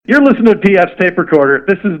You're listening to PF's Tape Recorder.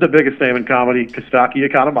 This is the biggest name in comedy, Kostaki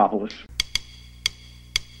Economopoulos.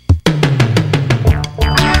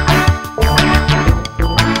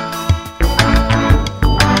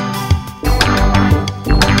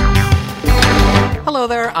 Hello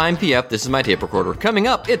there, I'm PF. This is my tape recorder. Coming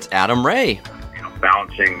up, it's Adam Ray.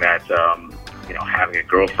 Balancing that, having a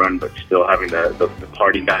girlfriend, but still having the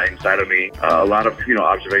party guy inside of me. A lot of,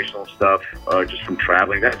 observational stuff just from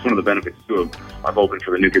traveling. That's one of the benefits, too. I've opened for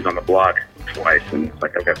the New Kids on the Block twice, and it's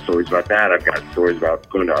like I've got stories about that. I've got stories about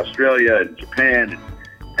going to Australia and Japan.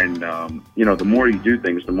 And the more you do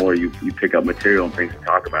things, the more you pick up material and things to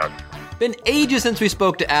talk about. Been ages since we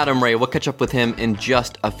spoke to Adam Ray. We'll catch up with him in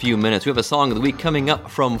just a few minutes. We have a song of the week coming up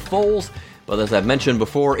from Foals. But as I've mentioned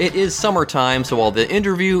before, it is summertime, so while the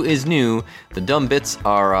interview is new, the dumb bits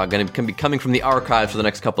are going to be coming from the archives for the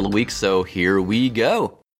next couple of weeks, so here we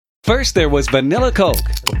go. First there was Vanilla Coke.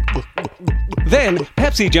 Then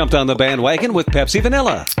Pepsi jumped on the bandwagon with Pepsi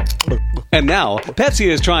Vanilla. And now Pepsi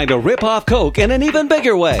is trying to rip off Coke in an even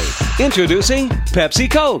bigger way. Introducing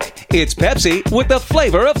Pepsi Coke. It's Pepsi with the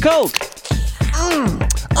flavor of Coke.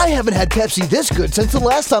 I haven't had Pepsi this good since the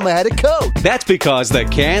last time I had a Coke. That's because the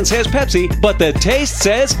can says Pepsi, but the taste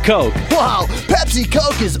says Coke. Wow, Pepsi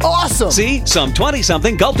Coke is awesome. See, some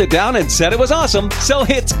 20-something gulped it down and said it was awesome, so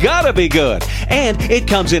it's gotta be good. And it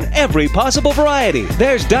comes in every possible variety.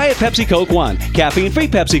 There's Diet Pepsi Coke 1, Caffeine-Free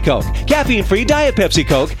Pepsi Coke, Caffeine-Free Diet Pepsi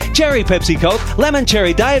Coke, Cherry Pepsi Coke, Lemon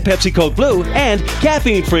Cherry Diet Pepsi Coke Blue, and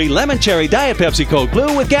Caffeine-Free Lemon Cherry Diet Pepsi Coke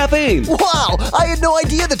Blue with caffeine. Wow, I had no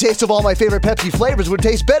idea the taste of all my favorite Pepsi flavors would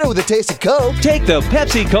taste better with a taste of Coke. Take the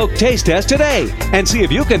Pepsi Coke taste test today and see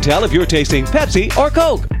if you can tell if you're tasting Pepsi or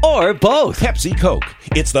Coke, or both. Pepsi Coke.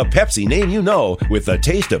 It's the Pepsi name you know with the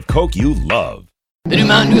taste of Coke you love. The new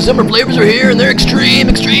Mountain Dew summer flavors are here, and they're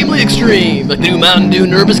extremely extreme. Like the new Mountain Dew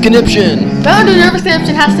Nervous Conniption. Mountain Dew Nervous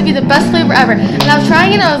Conniption has to be the best flavor ever. And I was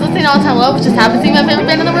trying it, I was listening to All Time Low, which just happens to be my favorite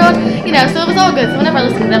band in the world. So it was all good. So whenever I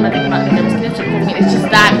listen to them, I think about Nervous Conniption because, it's just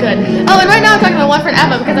that good. Oh, and right now I'm talking to my one friend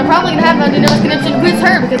Emma because I'm probably going to have Mountain Dew Nervous Conniption with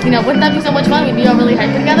her because, wouldn't that be so much fun? We'd be all really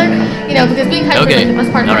hyped together. Because being hyped is like the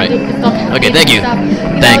best part of it. Okay, thank you.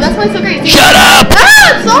 Thanks. That's why it's so great. Shut up!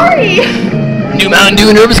 Ah, sorry! New Mountain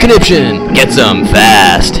Dew Nervous Conniption. Get some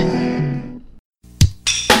fast.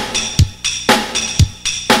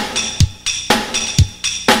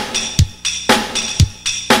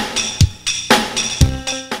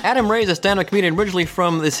 Adam Ray is a stand-up comedian originally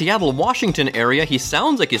from the Seattle, Washington area. He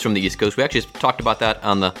sounds like he's from the East Coast. We actually talked about that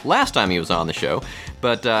on the last time he was on the show.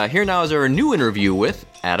 But here now is our new interview with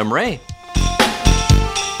Adam Ray.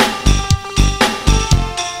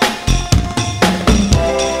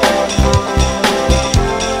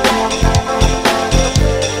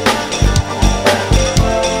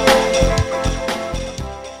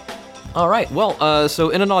 All right. Well, so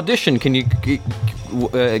in an audition, can you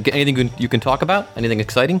anything you can talk about? Anything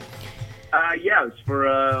exciting? Yeah, it's for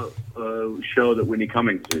a show that Whitney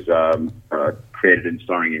Cummings is created and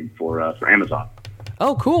starring in for Amazon.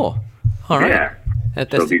 Oh, cool. All right. Yeah.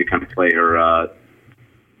 So be to kind of play her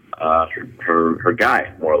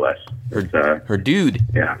guy, more or less. Her dude.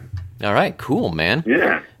 Yeah. All right. Cool, man.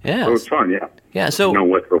 Yeah. Yeah. So it was fun. Yeah. Yeah. So.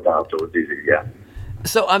 What for a while, so it was easy. Yeah.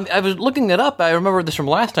 So I was looking it up. I remember this from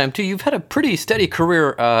last time too. You've had a pretty steady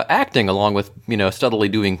career acting, along with steadily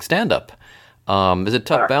doing stand-up. Is it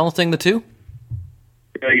tough balancing the two?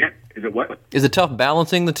 Yeah. Is it what? Is it tough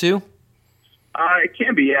balancing the two? It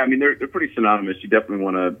can be. Yeah. I mean, they're pretty synonymous. You definitely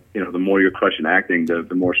want to. The more you're crushing acting,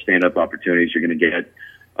 the more stand-up opportunities you're going to get.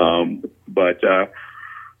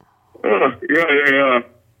 Yeah.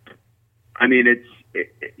 I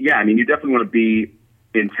mean, you definitely want to be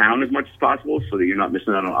in town as much as possible so that you're not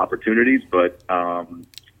missing out on opportunities. But, I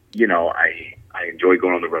enjoy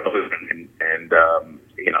going on the road and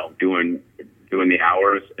doing the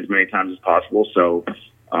hours as many times as possible. So,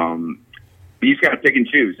 you just got to pick and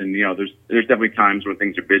choose. And, there's definitely times when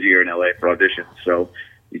things are busier in LA for auditions. So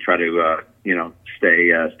you try to,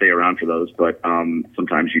 stay around for those. But,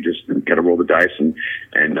 sometimes you just got to roll the dice and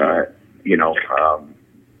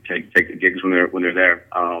take the gigs when they're there.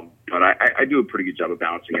 But I do a pretty good job of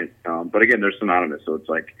balancing it. But again, they're synonymous. So it's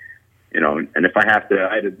like, and if I have to,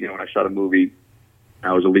 when I shot a movie,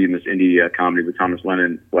 I was a lead in this indie comedy with Thomas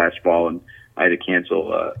Lennon last fall, and I had to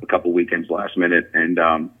cancel a couple weekends last minute. And,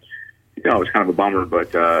 it was kind of a bummer,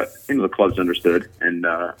 but, the clubs understood. And,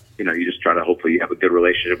 you just try to hopefully have a good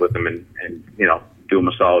relationship with them and do them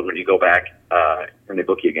a solid when you go back and they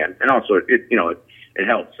book you again. And also, it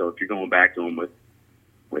helps. So if you're going back to them with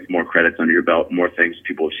more credits under your belt, more things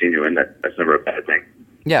people have seen you in, that's never a bad thing.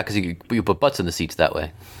 Yeah, because you put butts in the seats that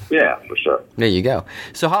way. Yeah, for sure. There you go.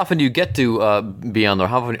 So how often do you get to be on there?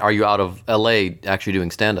 How often are you out of L.A. actually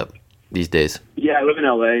doing stand-up these days? Yeah, I live in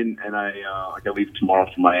LA, and I leave tomorrow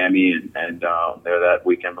for Miami, and there that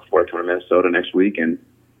weekend before I come to Minnesota next week. And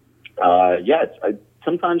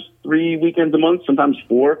sometimes 3 weekends a month, sometimes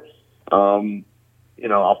 4.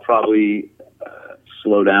 I'll probably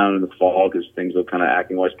slow down in the fall because things will kind of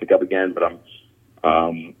acting-wise pick up again. But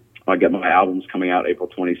I get my albums coming out April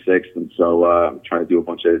 26th, and so I'm trying to do a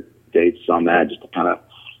bunch of dates on that just to kind of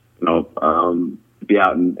be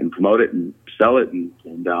out and promote it and sell it, and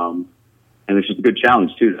it's just a good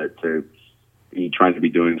challenge too to be trying to be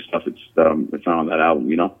doing stuff that's not on that album,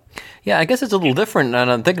 you know. Yeah, I guess it's a little different. And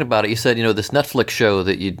I'm thinking about it. You said, this Netflix show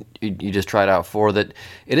that you just tried out for, that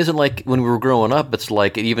it isn't like when we were growing up. It's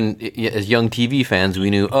like even as young TV fans, we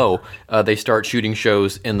knew, they start shooting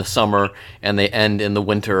shows in the summer and they end in the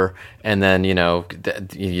winter. And then,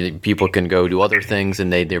 people can go do other things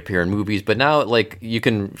and they appear in movies. But now, like, you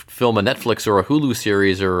can film a Netflix or a Hulu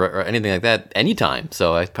series or anything like that anytime.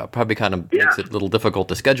 So it probably kind of makes it a little difficult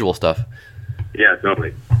to schedule stuff. Yeah,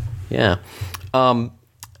 totally. Yeah.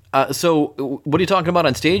 So what are you talking about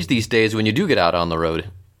on stage these days when you do get out on the road?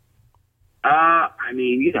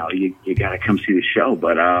 You got to come see the show,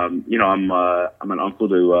 but I'm an uncle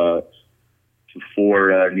to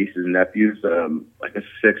 4 nieces and nephews, I guess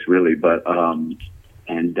 6 really, but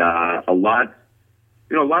and a lot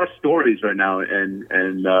of stories right now, and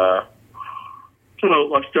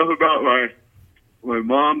stuff about my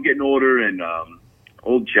mom getting older and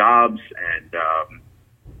old jobs and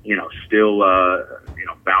still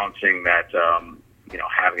balancing that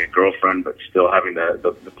having a girlfriend but still having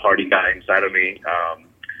the party guy inside of me.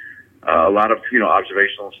 A lot of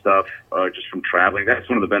observational stuff just from traveling. That's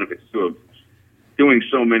one of the benefits too of doing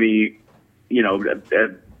so many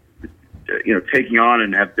taking on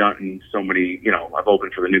and have done so many. I've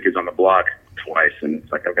opened for the New Kids on the Block twice, and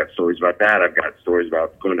it's like I've got stories about that. I've got stories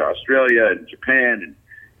about going to Australia and Japan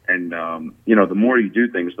and the more you do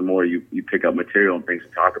things, the more you pick up material and things to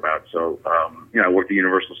talk about. So, I worked at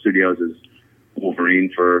Universal Studios as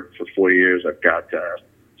Wolverine for 4 years. I've got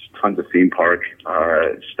tons of theme park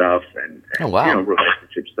stuff and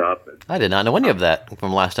relationship stuff. And, I did not know any of that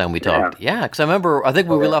from last time we talked. Yeah, because I think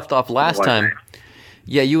we left off last time.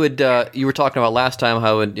 Yeah, you were talking about last time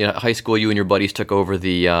how in high school you and your buddies took over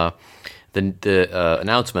the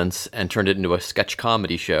announcements and turned it into a sketch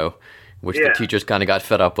comedy show, which the teachers kind of got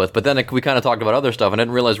fed up with. But then we kind of talked about other stuff, and I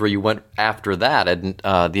didn't realize where you went after that. And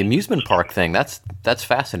the amusement park thing, that's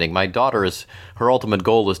fascinating. My daughter's, her ultimate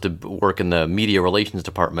goal is to work in the media relations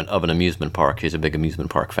department of an amusement park. She's a big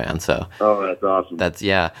amusement park fan. So. Oh, that's awesome.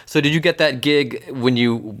 So did you get that gig when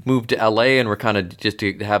you moved to LA and were kind of just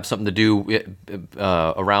to have something to do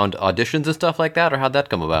around auditions and stuff like that, or how'd that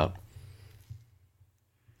come about?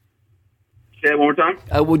 Say it one more time?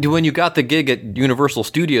 When you got the gig at Universal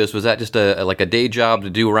Studios, was that just a day job to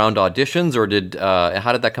do around auditions, or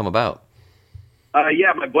how did that come about?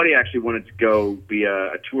 My buddy actually wanted to go be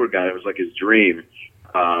a tour guide. It was like his dream.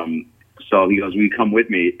 So he goes, "Will you come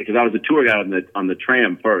with me?" Because I was a tour guide on the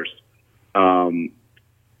tram first, and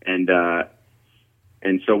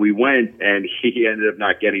so we went, and he ended up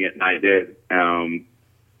not getting it, and I did.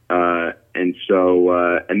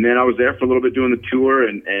 And then I was there for a little bit doing the tour,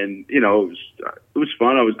 and it was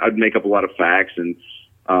fun. I'd make up a lot of facts, and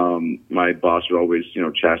my boss would always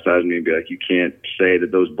chastise me and be like, "You can't say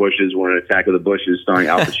that those bushes were an Attack of the Bushes starring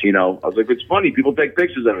Al Pacino." I was like, "It's funny. People take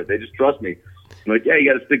pictures of it. They just trust me." I'm like, "Yeah,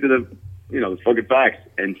 you got to stick to the fucking facts."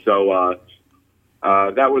 And so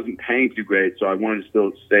that wasn't paying too great, so I wanted to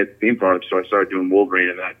still stay at the theme park. So I started doing Wolverine,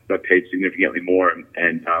 and that paid significantly more.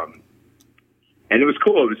 And it was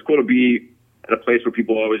cool. It was cool to be at a place where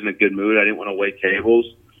people were always in a good mood. I didn't want to wait tables.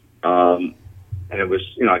 And it was,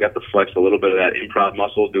 I got to flex a little bit of that improv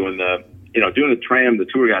muscle doing the tram, the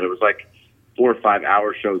tour guide. It was like 4 or 5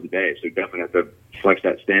 hour shows a day. So you definitely have to flex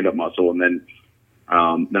that stand-up muscle. And then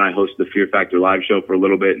I hosted the Fear Factor live show for a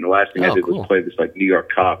little bit. And the last thing I did was play this like New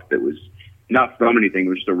York cop that was not from anything. It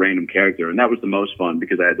was just a random character. And that was the most fun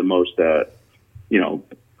because I had the most,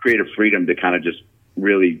 creative freedom to kind of just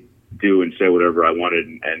really do and say whatever I wanted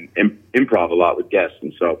and improv a lot with guests.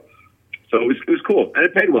 And so it was cool, and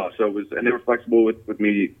it paid well. So and they were flexible with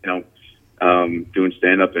me, doing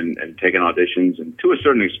stand up and taking auditions. And to a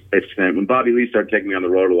certain extent, when Bobby Lee started taking me on the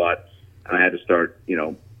road a lot, and I had to start,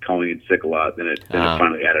 calling in sick a lot, then it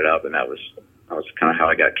finally added up, and that was kind of how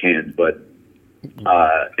I got canned. But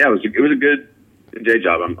it was a good day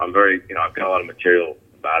job. I'm very, I've got a lot of material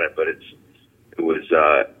about it, but it was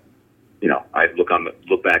I look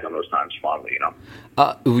back on those times fondly.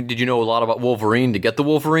 Did you know a lot about Wolverine to get the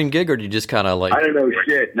Wolverine gig, or did you just kind of like? I don't know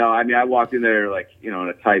shit. No, I mean, I walked in there like, in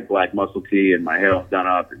a tight black muscle tee and my hair all done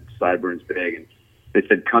up and sideburns big, and they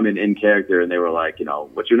said come in character, and they were like,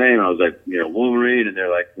 what's your name? And I was like, Wolverine, and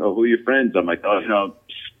they're like, oh, who are your friends? I'm like, oh,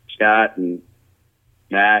 Scott and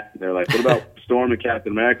Matt. And they're like, what about Storm and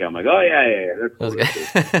Captain America? I'm like, oh yeah, they're cool.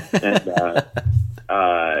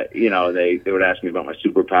 And they would ask me about my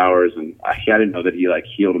superpowers, and I didn't know that he like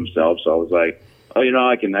healed himself, so I was like, oh, I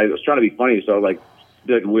was trying to be funny, so I like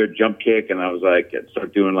did like a weird jump kick, and I was like,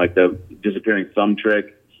 start doing like the disappearing thumb trick,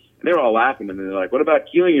 and they were all laughing, and they're like, what about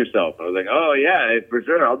healing yourself? I was like, oh yeah, for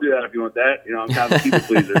sure, I'll do that if you want that. I'm kind of a people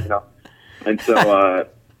pleaser, and so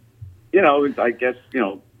I guess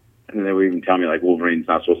and they would even tell me like Wolverine's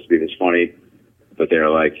not supposed to be this funny. But they were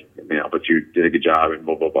like, but you did a good job and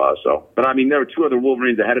blah, blah, blah. So, but I mean, there were 2 other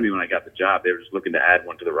Wolverines ahead of me when I got the job. They were just looking to add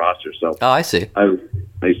one to the roster. So, oh, I see.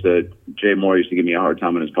 Jay Moore used to give me a hard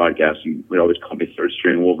time on his podcast. He would always call me third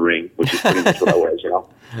string Wolverine, which is pretty much what I was,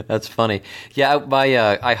 That's funny. Yeah,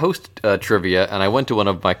 I host trivia, and I went to one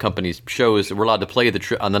of my company's shows. We're allowed to play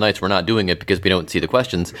on the nights we're not doing it because we don't see the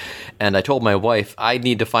questions. And I told my wife, I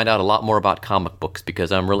need to find out a lot more about comic books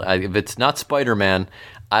because if it's not Spider-Man,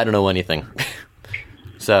 I don't know anything.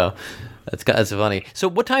 So that's funny. So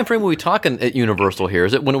what time frame were we talking at Universal here?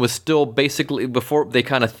 Is it when it was still basically before they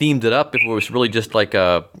kind of themed it up? If it was really just like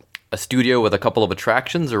a studio with a couple of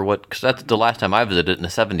attractions, or what? Because that's the last time I visited in the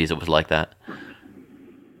 70s. It was like that.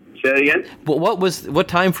 Say that again. Well, what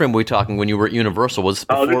time frame were we talking when you were at Universal? Was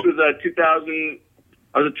before... this was 2000.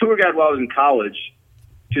 I was a tour guide while I was in college,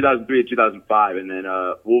 2003 to 2005, and then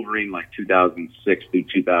Wolverine like 2006 through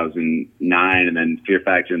 2009, and then Fear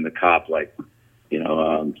Factor and the Cop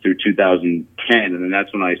through 2010, and then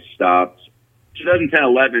that's when I stopped.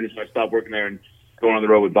 2010-11 is when I stopped working there and going on the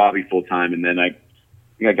road with Bobby full time, and then I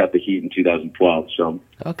think I got the Heat in 2012. So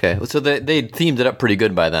okay, so they themed it up pretty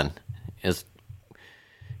good by then, because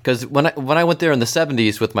when I went there in the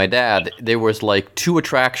 70s with my dad, there was like 2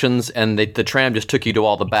 attractions, and the tram just took you to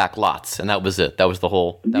all the back lots, and that was it. That was the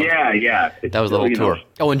whole. That was the whole tour.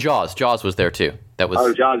 Oh, and Jaws was there too. That was.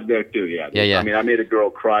 Oh, Jaws there too. Yeah. Yeah. I mean, I made a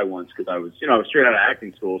girl cry once because I was straight out of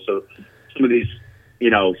acting school, so some of these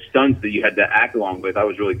stunts that you had to act along with, I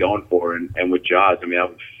was really going for, and with Jaws, I mean, I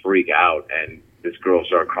would freak out, and this girl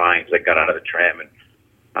started crying because I got out of the tram, and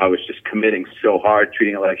I was just committing so hard,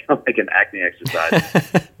 treating it like an acting exercise.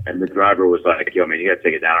 And the driver was like, yo, man, you got to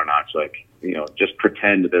take it down a notch. Like, just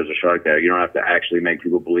pretend that there's a shark there. You don't have to actually make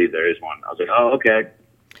people believe there is one. I was like, oh, okay.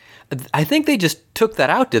 I think they just took that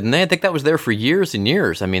out, didn't they? I think that was there for years and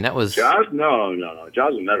years. I mean, that was... Jaws? No.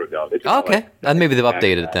 Jaws will never go. Okay. Maybe they've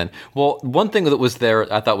updated it then. Well, one thing that was there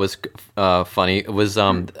I thought was funny was,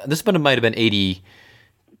 this might have been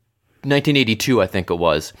 1982, I think it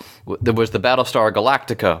was. There was the Battlestar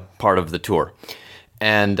Galactica part of the tour.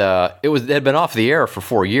 And it had been off the air for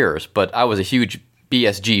 4 years, but I was a huge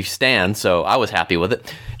BSG stan, so I was happy with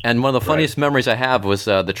it. And one of the funniest memories I have was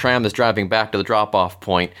the tram that's driving back to the drop-off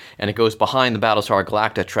point, and it goes behind the Battlestar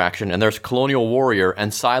Galactica attraction, and there's Colonial Warrior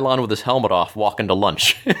and Cylon with his helmet off walking to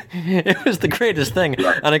lunch. It was the greatest thing,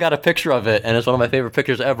 and I got a picture of it, and it's one of my favorite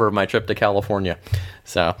pictures ever of my trip to California.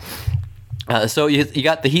 So you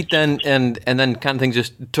got the Heat then, and then kind of things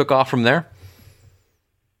just took off from there?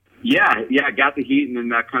 Yeah, I got the Heat, and then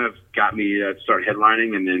that kind of got me to start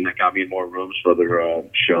headlining, and then that got me in more rooms for other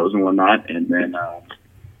shows and whatnot, and then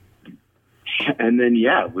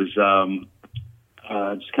it was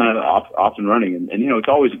just kind of off and running, and it's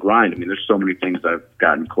always a grind. I mean, there's so many things I've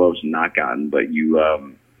gotten close and not gotten, but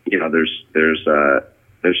there's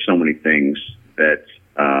so many things that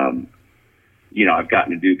I've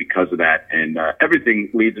gotten to do because of that, and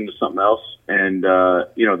everything leads into something else. And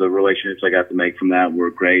the relationships I got to make from that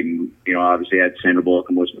were great. And obviously I had Sandra Bullock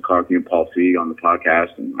and Melissa McCarthy and Paul Feig on the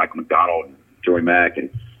podcast, and Michael McDonald and Joey Mack, and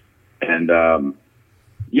it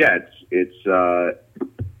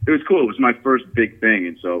was cool. It was my first big thing,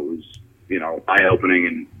 and so it was eye opening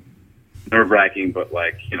and nerve wracking, but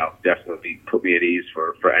definitely put me at ease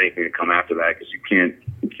for anything to come after that, because you can't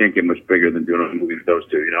get much bigger than doing a movie with those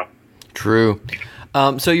two. True.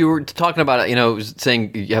 So you were talking about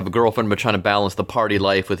saying you have a girlfriend but trying to balance the party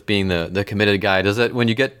life with being the committed guy. Does that, when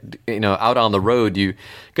you get out on the road, do you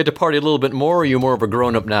get to party a little bit more, or are you more of a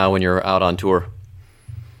grown up now when you're out on tour?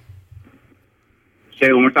 Say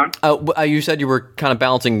it one more time. You said you were kind of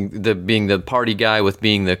balancing being the party guy with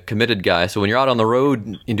being the committed guy. So when you're out on the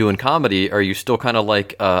road and doing comedy, are you still kind of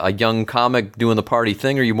like a young comic doing the party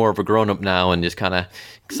thing, or are you more of a grown up now and just kind of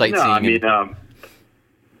sightseeing? No, I mean,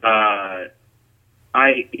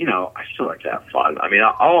 I still like to have fun. I mean,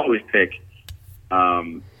 I'll always pick,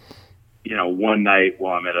 one night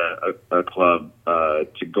while I'm at a club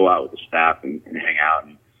to go out with the staff and hang out.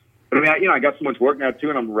 But I mean, I got so much work now too,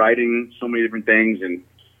 and I'm writing so many different things, and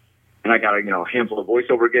I got a handful of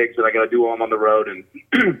voiceover gigs that I got to do while I'm on the road, and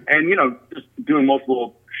and just doing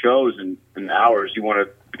multiple shows and hours. You want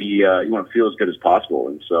to be you want to feel as good as possible,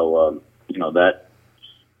 and so that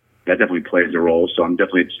definitely plays a role. So I'm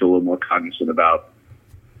definitely still a little more cognizant about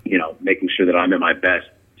making sure that I'm at my best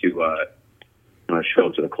to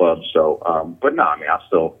show to the club. So, but no, I mean, I'll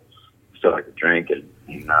still like to drink, and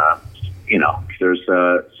there's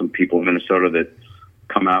some people in Minnesota that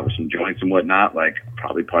come out with some joints and whatnot, like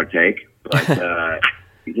probably partake, but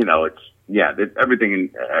it's everything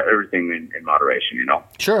in moderation,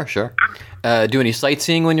 Sure. Do any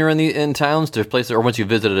sightseeing when you're in towns? To places, or once you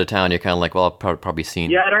visited a town, you're kind of like, well, I've probably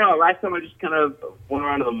seen. Yeah, I don't know. Last time I just kind of went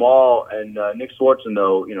around to the mall, and Nick Swartzen,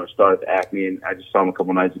 though, started at Acme, and I just saw him a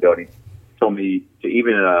couple nights ago, and he told me to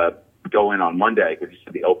even go in on Monday, because he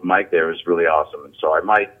said the open mic there is really awesome, and so I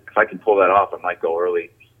might, if I can pull that off, I might go early.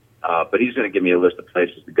 But he's going to give me a list of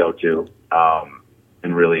places to go to,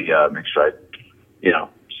 and really make sure I,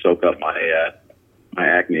 soak up my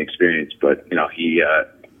Acme experience. But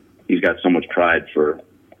he's got so much pride for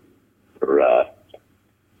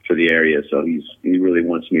the area, so he really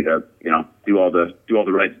wants me to do all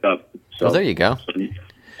the right stuff. So there you go.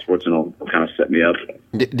 Swartzen will kind of set me up.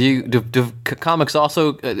 Do comics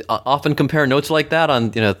also often compare notes like that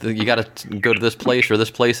on you got to go to this place or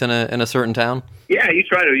this place in a certain town? Yeah, you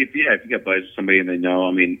try to. If you get buddies with somebody and they know,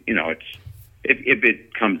 I mean, it's if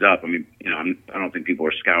it comes up. I mean, I don't think people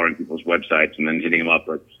are scouring people's websites and then hitting them up,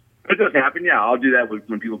 but if it does happen, yeah, I'll do that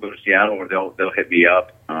when people go to Seattle, or they'll hit me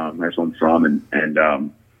up. That's where I'm from,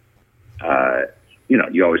 and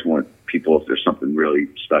you always want people, if there's something really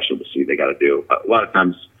special to see, they got to do. A lot of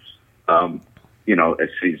times, if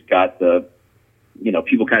he's got the,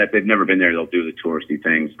 people kind of, if they've never been there, they'll do the touristy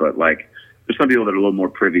things. But like, there's some people that are a little more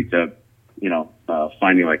privy to,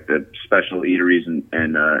 finding like the special eateries and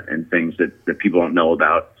things that people don't know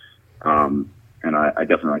about. And I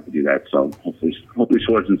definitely like to do that. So hopefully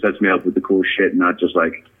Swartzen sets me up with the cool shit, and not just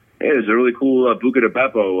like, hey, there's a really cool Buca de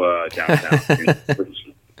Beppo downtown.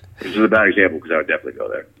 Which is a bad example, because I would definitely go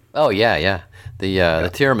there. Oh yeah. The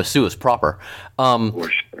tiramisu is proper. For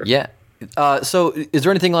sure. Yeah. So is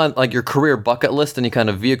there anything on like your career bucket list? Any kind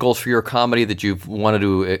of vehicles for your comedy that you've wanted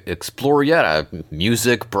to explore yet?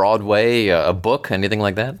 Music, Broadway, a book, anything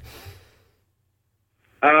like that?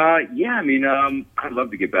 Yeah. I mean, I'd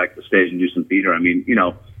love to get back to the stage and do some theater. I mean,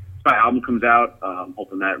 if my album comes out,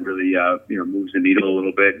 hoping that really moves the needle a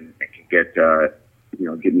little bit and can get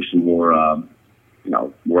get me some more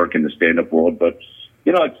work in the stand-up world. But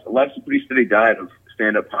life's a pretty steady diet of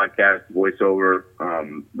stand-up, podcast, voiceover,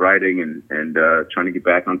 writing, and trying to get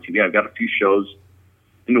back on TV. I've got a few shows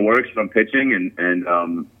in the works that I'm pitching, and I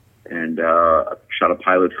shot a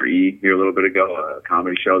pilot for E! Here a little bit ago, a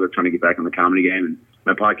comedy show. They're trying to get back on the comedy game, and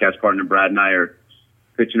my podcast partner Brad and I are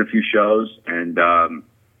pitching a few shows, and so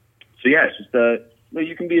yeah, it's just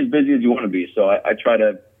you can be as busy as you want to be. So I try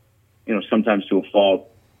to, sometimes to a fault,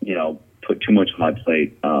 put too much on my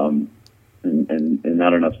plate. And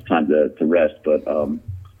not enough time to rest, but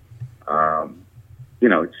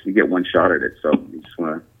you get one shot at it, so you just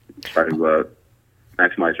want to try to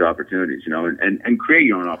maximize your opportunities, and create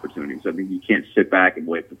your own opportunities. I mean, you can't sit back and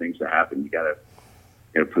wait for things to happen. You gotta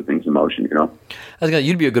put things in motion,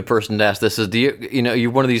 You'd be a good person to ask this. Is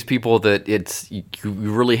you're one of these people that you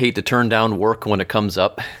really hate to turn down work when it comes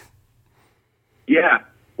up? Yeah,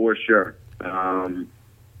 for sure.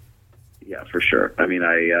 Yeah, for sure. I mean,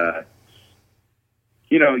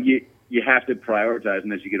 you have to prioritize,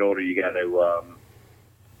 and as you get older, you got to,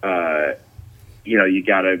 you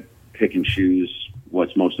got to pick and choose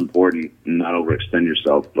what's most important and not overextend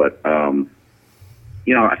yourself. But, I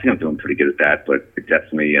think I'm doing pretty good at that, but it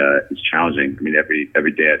definitely is challenging. I mean,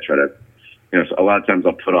 every day I try to, a lot of times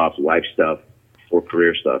I'll put off life stuff for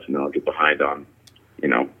career stuff, and I'll get behind on,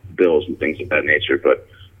 bills and things of that nature. But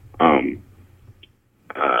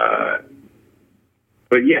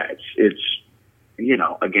yeah, it's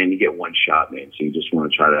again, you get one shot, man. So you just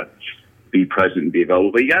want to try to be present and be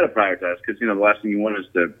available. But you got to prioritize, because, the last thing you want is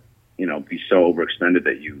to, be so overextended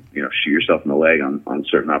that you shoot yourself in the leg on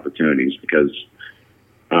certain opportunities, because,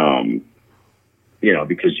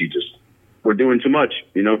 because we're doing too much,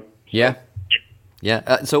 Yeah.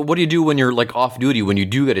 Yeah. So what do you do when you're like off duty, when you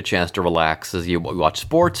do get a chance to relax? Do you watch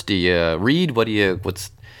sports? Do you read?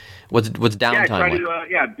 What's downtime like?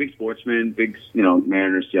 Yeah, big sportsman, big,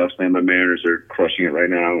 Mariners, Seattle Slam. My Mariners are crushing it right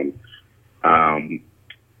now. And, I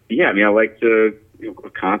like to, go to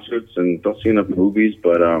concerts and don't see enough movies.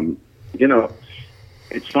 But you know,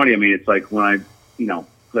 it's funny. I mean, it's like when I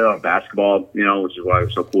play a lot of basketball, which is why it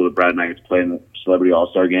was so cool that Brad and I get to play in the Celebrity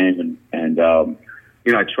All-Star Game, and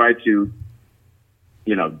I try to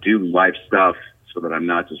do life stuff so that I'm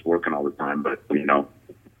not just working all the time. But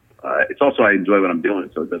it's also I enjoy what I'm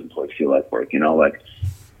doing, so it doesn't really feel like work. Like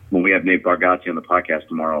when we have Nate Bargatze on the podcast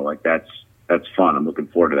tomorrow, like that's fun. I'm looking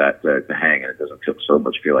forward to that to hang, and it doesn't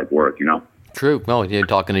feel like work. True. Well, you're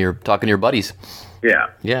talking to your buddies. Yeah.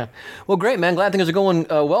 Yeah. Well, great, man. Glad things are going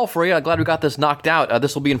well for you. Glad we got this knocked out.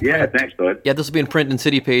 This will be in print. Yeah, thanks, bud. Yeah, this will be in print in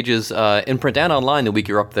City Pages, in print and online the week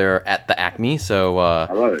you're up there at the Acme. So,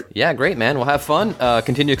 I love it. Yeah, great, man. We'll have fun.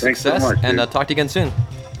 Continued success. So much, and talk to you again soon.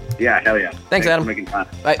 Yeah, hell yeah. Thanks, Adam. For making time.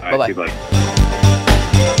 All right, bye-bye. See you, buddy.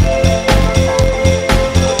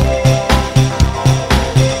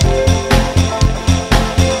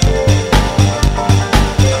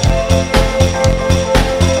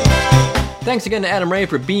 Thanks again to Adam Ray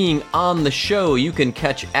for being on the show. You can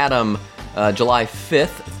catch Adam July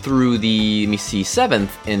 5th through the,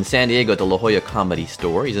 7th in San Diego at the La Jolla Comedy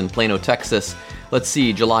Store. He's in Plano, Texas. Let's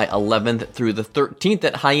see, July 11th through the 13th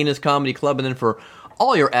at Hyenas Comedy Club. And then for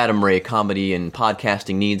all your Adam Ray comedy and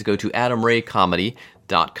podcasting needs, go to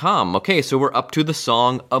adamraycomedy.com. Okay, so we're up to the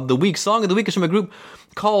Song of the Week. Song of the Week is from a group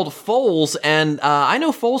called Foals, and I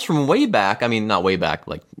know Foals from way back. I mean, not way back,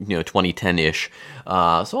 like 2010-ish.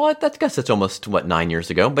 So I guess that's almost 9 years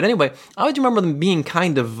ago. But anyway, I always remember them being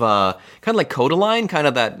kind of like Codaline, kind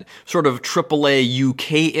of that sort of AAA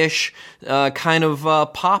UK-ish kind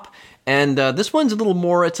of pop. And this one's a little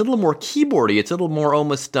more. It's a little more keyboardy. It's a little more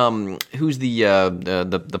almost. Who's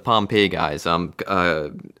the Pompeii guys? I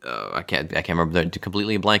can't remember. They're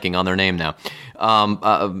completely blanking on their name now.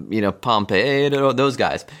 Pompeii. Those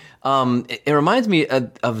guys. It reminds me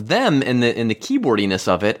of them in the keyboardiness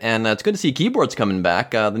of it, and it's good to see keyboards coming back.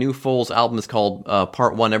 The new Foals album is called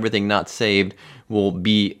Part 1, Everything Not Saved will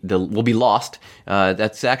be lost.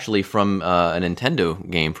 That's actually from a Nintendo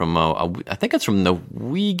game from I think it's from the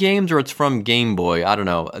Wii games or it's from Game Boy. I don't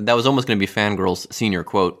know. That was almost going to be Fangirl's senior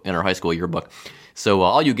quote in our high school yearbook. So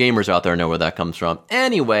all you gamers out there know where that comes from.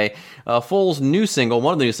 Anyway, Foals' new single,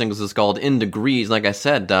 one of the new singles is called In Degrees. Like I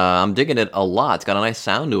said, I'm digging it a lot. It's got a nice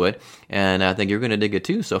sound to it, and I think you're going to dig it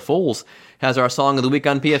too. So Foals has our Song of the Week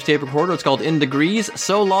on PF Tape Recorder. It's called In Degrees.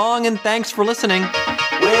 So long, and thanks for listening.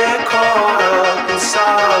 We're caught up in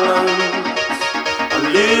silence. I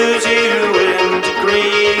lose you in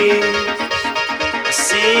degrees. I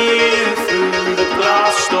see